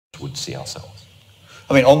would see ourselves.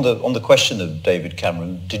 I mean, on the question of David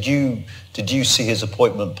Cameron, did you see his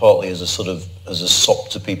appointment partly as a sort of as a sop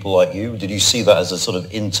to people like you? Did you see that as a sort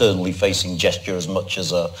of internally facing gesture as much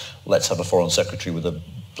as a let's have a foreign secretary with a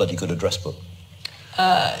bloody good address book?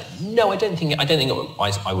 No, I don't think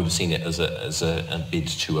I would have seen it as a bid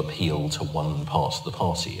to appeal to one part of the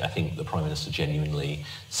party. I think the Prime Minister genuinely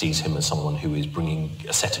sees him as someone who is bringing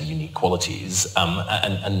a set of unique qualities,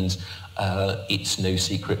 and it's no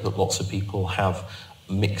secret that lots of people have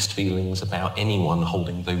mixed feelings about anyone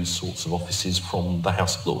holding those sorts of offices from the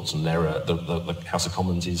House of Lords, and the House of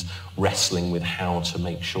Commons is wrestling with how to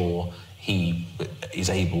make sure he is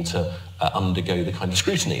able to undergo the kind of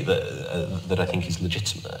scrutiny that I think is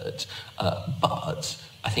legitimate. But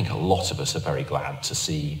I think a lot of us are very glad to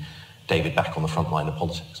see David back on the front line of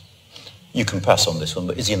politics. You can pass on this one,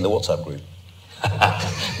 but is he in the WhatsApp group?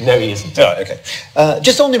 No, he isn't. Right, okay.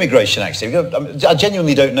 Just on immigration, actually, I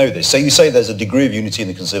genuinely don't know this. So you say there's a degree of unity in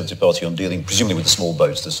the Conservative Party on dealing, presumably with the small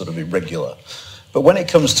boats, the sort of irregular. But when it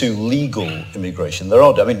comes to legal immigration, there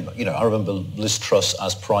are, I mean, you know, I remember Liz Truss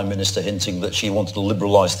as Prime Minister hinting that she wanted to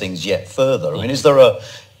liberalise things yet further. I mean,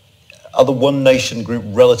 are the One Nation group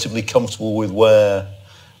relatively comfortable with where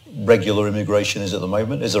regular immigration is at the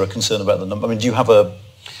moment? Is there a concern about the number? I mean, do you have a...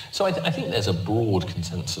 So I think there's a broad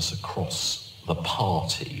consensus across the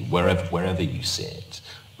party, wherever you sit,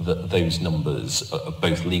 that those numbers of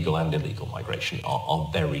both legal and illegal migration are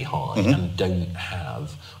very high and don't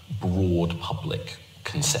have broad public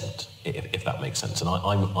consent, if that makes sense.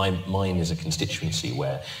 And mine is a constituency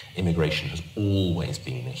where immigration has always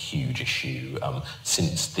been a huge issue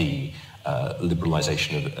since the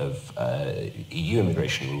liberalisation of EU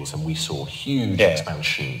immigration rules, and we saw huge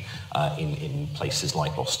expansion in places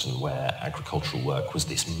like Boston where agricultural work was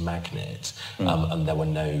this magnet, and there were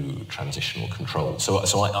no transitional controls. So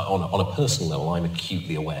on a personal level, I'm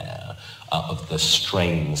acutely aware of the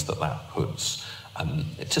strains that puts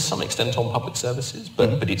to some extent on public services,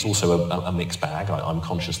 but it's also a mixed bag. I'm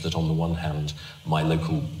conscious that on the one hand, my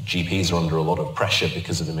local GPs are under a lot of pressure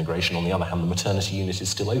because of immigration. On the other hand, the maternity unit is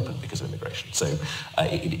still open because of immigration. So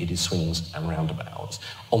it is swings and roundabouts.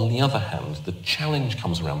 On the other hand, the challenge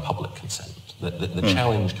comes around public consent. The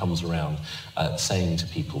challenge comes around saying to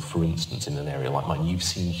people, for instance, in an area like mine, you've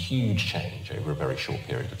seen huge change over a very short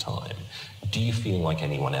period of time. Do you feel like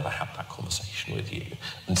anyone ever had that conversation with you?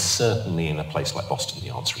 And certainly in a place like Boston,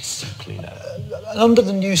 the answer is simply no. Under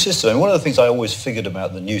the new system, and one of the things I always figured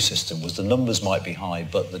about the new system was the numbers might be high,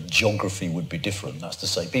 but the geography would be different. That's to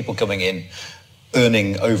say, people coming in,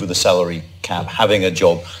 earning over the salary cap, having a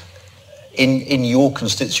job. In your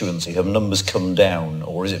constituency, have numbers come down,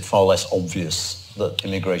 or is it far less obvious that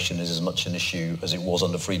immigration is as much an issue as it was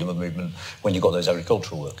under freedom of movement when you got those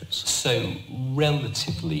agricultural workers? So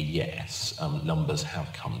relatively, yes, numbers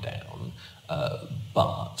have come down,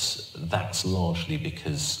 but that's largely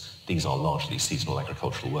because these are largely seasonal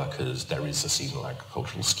agricultural workers. There is a seasonal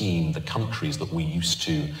agricultural scheme. The countries that we used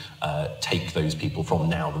to take those people from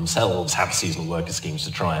now themselves have seasonal worker schemes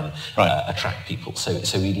to try and attract people. So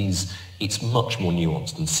it's much more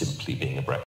nuanced than simply being a Brexit.